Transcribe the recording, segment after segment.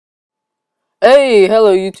Hey,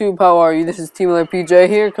 hello YouTube, how are you? This is TeamLemmie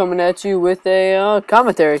here, coming at you with a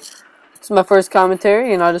commentary. This is my first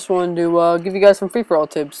commentary, and I just wanted to give you guys some free-for-all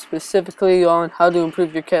tips, specifically on how to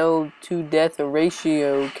improve your kill to death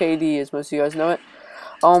ratio, KD, as most of you guys know it.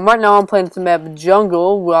 Right now I'm playing the map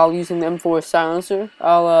Jungle while using the M4 silencer.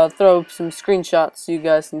 I'll throw up some screenshots so you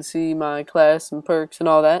guys can see my class and perks and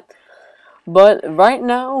all that. But right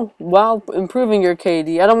now, while improving your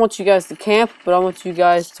KD, I don't want you guys to camp, but I want you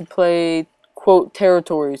guys to play, quote,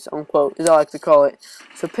 territories, unquote, as I like to call it.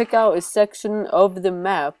 So pick out a section of the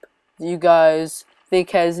map that you guys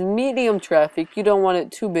think has medium traffic. You don't want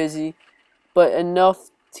it too busy, but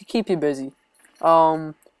enough to keep you busy.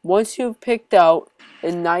 Once you've picked out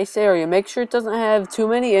a nice area, make sure it doesn't have too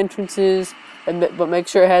many entrances, but make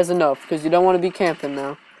sure it has enough, because you don't want to be camping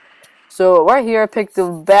now. So right here I picked the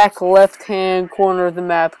back left hand corner of the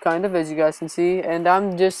map, kind of, as you guys can see, and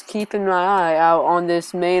I'm just keeping my eye out on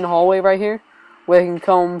this main hallway right here where they can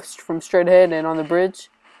come from straight ahead and on the bridge.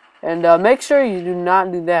 And make sure you do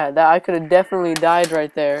not do that. I could have definitely died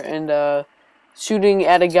right there, and shooting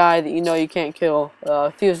at a guy that you know you can't kill.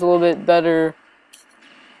 If he was a little bit better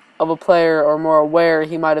of a player or more aware,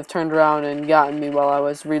 he might have turned around and gotten me while I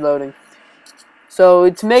was reloading. So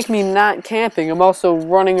to make me not camping, I'm also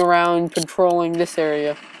running around patrolling this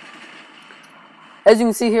area. As you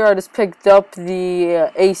can see here, I just picked up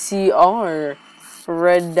the ACR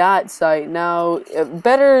red dot sight. Now, a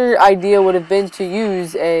better idea would have been to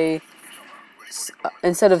use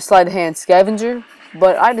instead of sleight of hand, scavenger,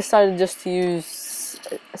 but I decided just to use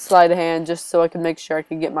sleight of hand just so I could make sure I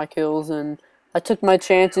could get my kills, and I took my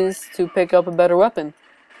chances to pick up a better weapon.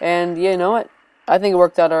 And you know what? I think it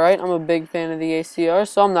worked out alright. I'm a big fan of the ACR,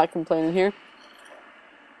 so I'm not complaining here.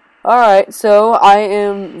 Alright, so I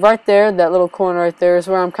am right there. That little corner right there is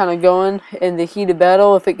where I'm kind of going in the heat of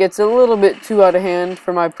battle. If it gets a little bit too out of hand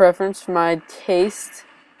for my preference, for my taste.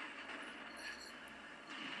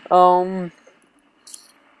 I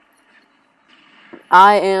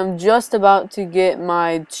am just about to get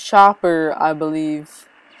my chopper, I believe.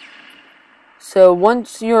 So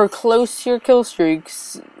once you're close to your kill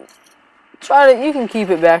streaks, you can keep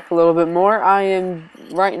it back a little bit more.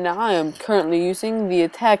 Right now I am currently using the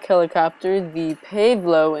attack helicopter, the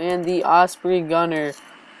Pavlo, and the Osprey gunner.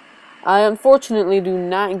 I unfortunately do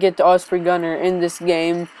not get the Osprey gunner in this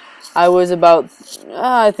game. I was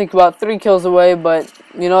I think about 3 kills away, but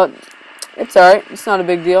you know what? It's alright. It's not a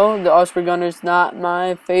big deal. The Osprey gunner is not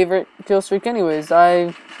my favorite kill streak anyways.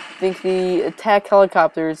 I think the attack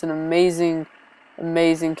helicopter is an amazing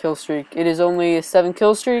kill streak. It is only a 7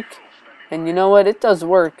 kill streak. And you know what? It does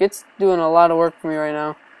work. It's doing a lot of work for me right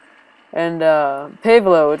now. And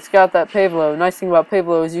Pavlo, it's got that Pavlo. Nice thing about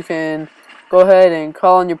Pavlo is you can go ahead and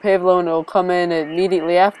call on your Pavlo and it'll come in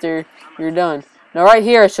immediately after you're done. Now right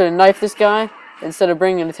here I should have knifed this guy instead of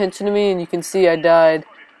bringing attention to me, and you can see I died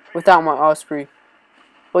without my Osprey.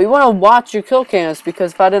 But you want to watch your kill cams,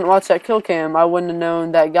 because if I didn't watch that kill cam, I wouldn't have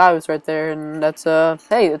known that guy was right there, and that's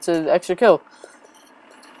hey, it's an extra kill.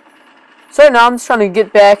 So right now I'm just trying to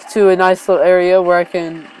get back to a nice little area where I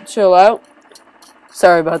can chill out.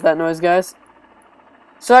 Sorry about that noise, guys.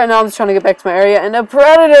 So right now I'm just trying to get back to my area, and a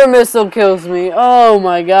Predator missile kills me. Oh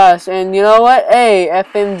my gosh. And you know what? Hey,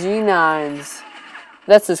 FMG9s.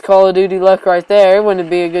 That's just Call of Duty luck right there. It wouldn't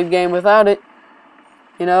be a good game without it.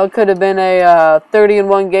 You know, it could have been a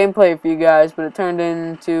 30-1 gameplay for you guys, but it turned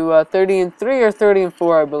into 30-3 or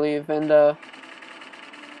 30-4, I believe. And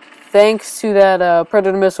thanks to that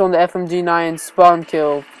Predator missile and the FMG9 spawn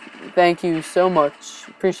kill. Thank you so much.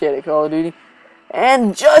 Appreciate it, Call of Duty.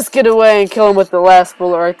 And just get away and kill him with the last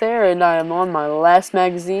bullet right there. And I am on my last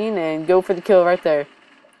magazine and go for the kill right there.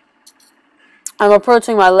 I'm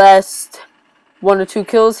approaching my last 1 or 2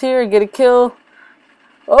 kills here. Get a kill.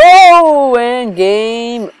 Oh, and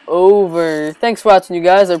game over. Thanks for watching, you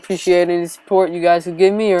guys. I appreciate any support you guys could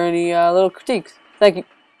give me or any little critiques. Thank you.